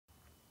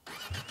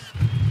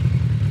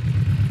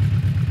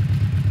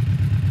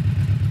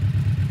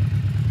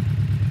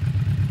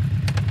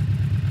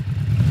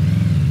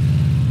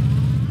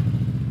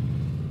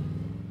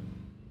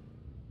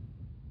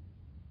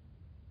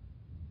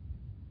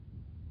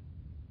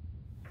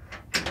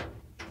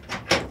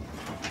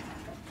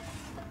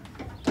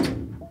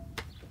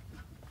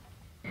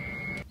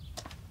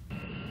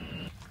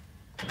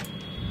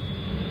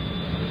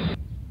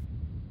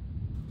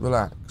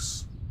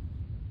Relax.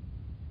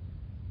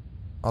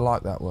 I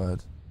like that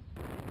word.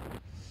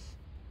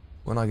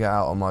 When I get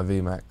out on my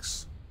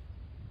VMAX,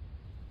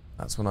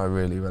 that's when I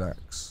really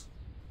relax.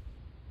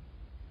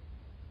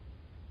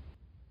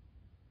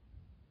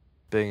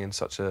 Being in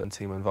such a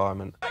team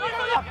environment,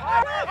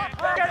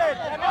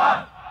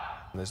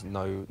 there's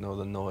no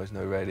other noise,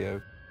 no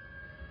radio.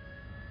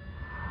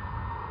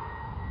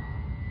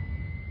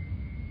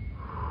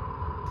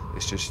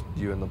 It's just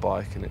you and the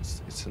bike, and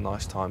it's a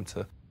nice time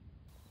to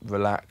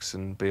relax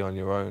and be on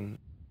your own.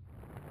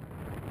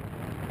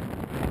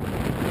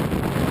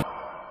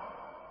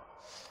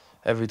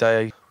 Every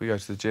day we go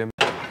to the gym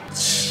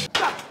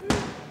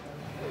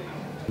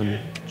and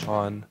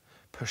try and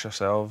push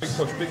ourselves.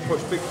 Big push, big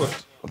push, big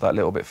push. That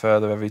little bit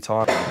further every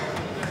time.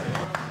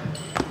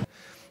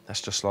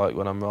 That's just like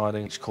when I'm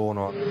riding each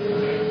corner.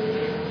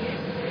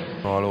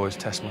 I'll always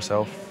test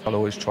myself. I'll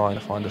always try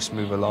and find a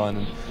smoother line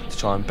and to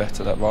try and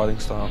better that riding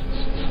style.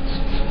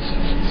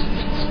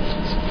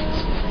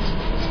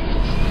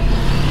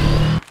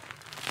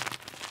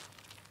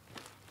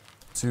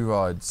 Two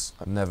rides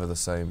are never the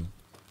same.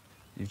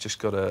 You've just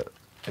got to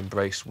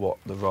embrace what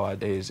the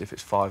ride is, if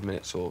it's 5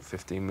 minutes or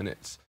 15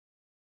 minutes.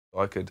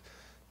 I could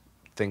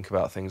think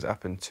about things that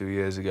happened 2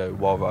 years ago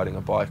while riding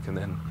a bike, and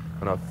then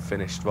when I've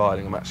finished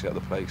riding, I'm actually at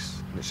the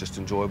place, and it's just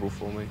enjoyable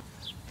for me.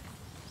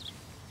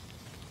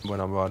 When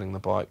I'm riding the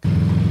bike,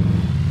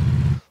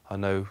 I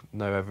know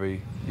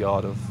every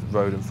yard of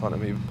road in front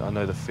of me. I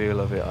know the feel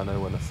of it. I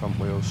know when the front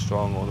wheel's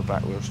strong or the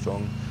back wheel's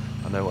strong.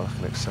 I know when I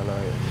can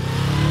accelerate.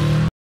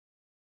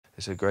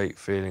 It's a great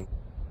feeling.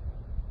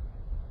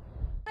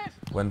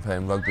 When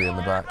playing rugby in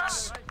the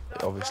backs,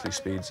 obviously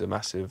speed's a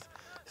massive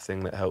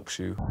thing that helps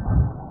you.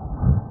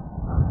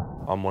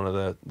 I'm one of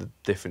the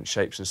different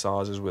shapes and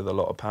sizes with a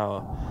lot of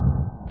power.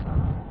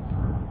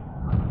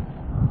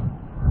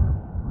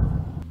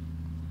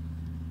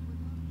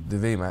 The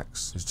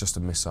VMAX is just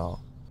a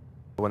missile.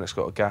 When it's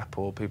got a gap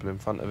or people in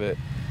front of it,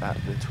 at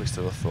the twist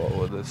of the throttle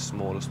or the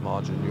smallest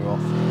margin, you're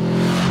off.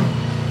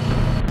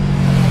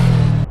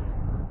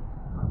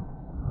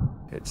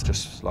 It's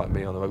just like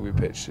me on the rugby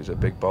pitch. It's a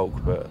big bulk,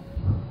 but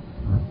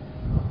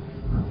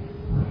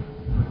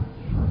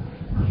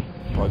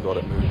by God,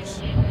 it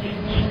moves.